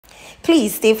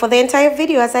Please stay for the entire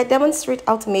video as I demonstrate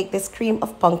how to make this cream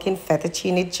of pumpkin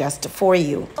fettuccine just for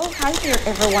you. Oh, hi there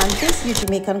everyone, this is your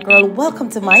Jamaican girl. Welcome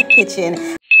to my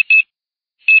kitchen.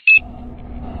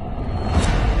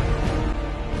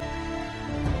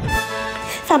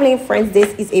 Family and friends,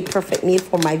 this is a perfect meal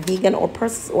for my vegan or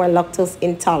persons who are lactose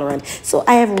intolerant. So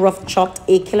I have rough chopped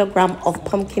a kilogram of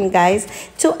pumpkin, guys.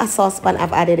 To a saucepan,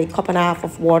 I've added a cup and a half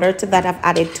of water. To that, I've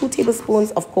added 2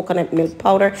 tablespoons of coconut milk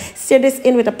powder. Stir this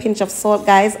in with a pinch of salt,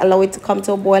 guys. Allow it to come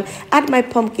to a boil. Add my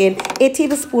pumpkin, a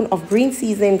tablespoon of green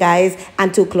seasoning, guys,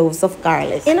 and 2 cloves of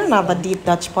garlic. In another deep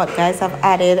Dutch pot, guys, I've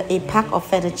added a pack of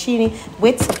fettuccine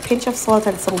with a pinch of salt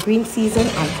and some green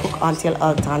seasoning and cook until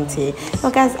al dente. Now,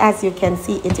 guys, as you can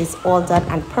see, it is all done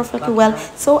and perfectly well,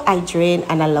 so I drain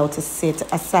and allow to sit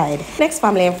aside. Next,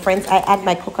 family and friends, I add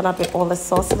my coconut with all the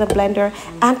sauce to the blender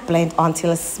and blend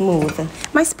until smooth.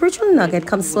 My spiritual nugget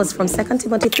comes to us from 2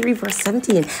 Timothy 3 verse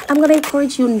 17. I'm going to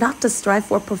encourage you not to strive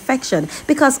for perfection,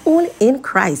 because only in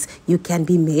Christ you can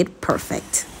be made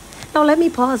perfect. Now let me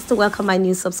pause to welcome my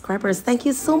new subscribers. Thank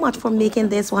you so much for making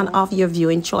this one of your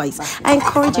viewing choice. I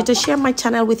encourage you to share my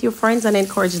channel with your friends and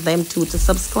encourage them too to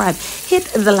subscribe. Hit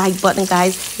the like button,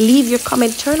 guys. Leave your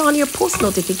comment. Turn on your post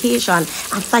notification. And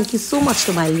thank you so much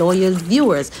to my loyal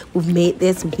viewers who've made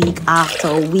this week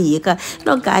after week.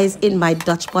 Now, guys, in my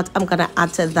Dutch pot, I'm going to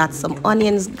add to that some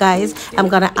onions, guys. I'm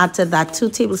going to add to that 2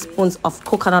 tablespoons of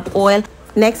coconut oil.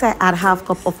 Next, I add half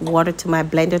cup of water to my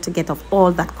blender to get off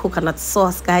all that coconut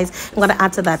sauce, guys. I'm going to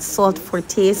add to that salt for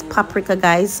taste, paprika,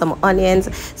 guys, some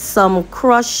onions, some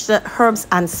crushed herbs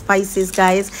and spices,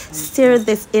 guys. Stir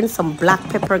this in, some black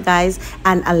pepper, guys,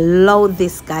 and allow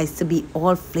this, guys, to be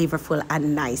all flavorful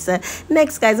and nice.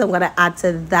 Next, guys, I'm going to add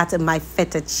to that my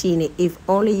fettuccine. If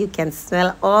only you can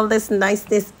smell all this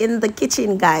niceness in the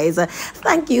kitchen, guys.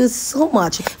 Thank you so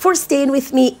much for staying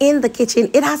with me in the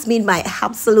kitchen. It has been my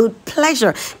absolute pleasure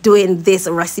doing this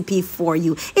recipe for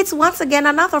you. It's once again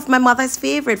another of my mother's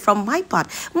favorite, from my pot,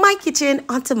 my kitchen,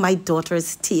 onto my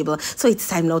daughter's table. So it's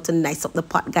time now to nice up the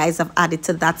pot, guys. I've added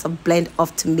to that some blend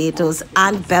of tomatoes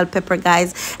and bell pepper,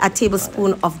 guys, a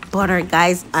tablespoon of butter,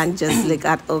 guys, and just look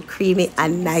at how creamy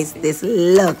and nice this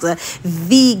looks.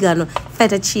 Vegan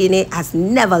fettuccine has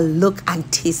never looked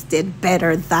and tasted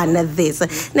better than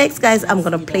this. Next, guys, I'm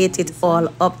gonna plate it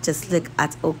all up. Just look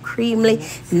at how creamy,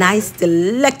 nice,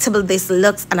 delectable this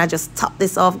looks, and I just top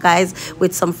this off, guys,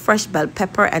 with some fresh bell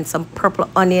pepper and some purple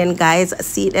onion, guys.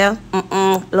 See there?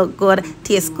 Look good,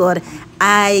 tastes good.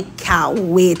 I can't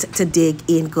wait to dig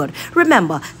in good.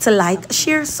 Remember to like,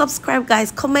 share, subscribe,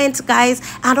 guys, comment, guys,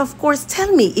 and of course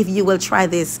tell me if you will try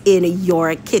this in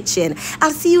your kitchen.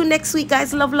 I'll see you next week,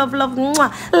 guys. Love, love, love.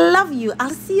 Mwah. Love you. I'll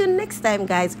see you next time,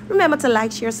 guys. Remember to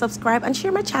like, share, subscribe, and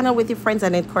share my channel with your friends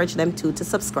and encourage them too to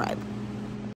subscribe.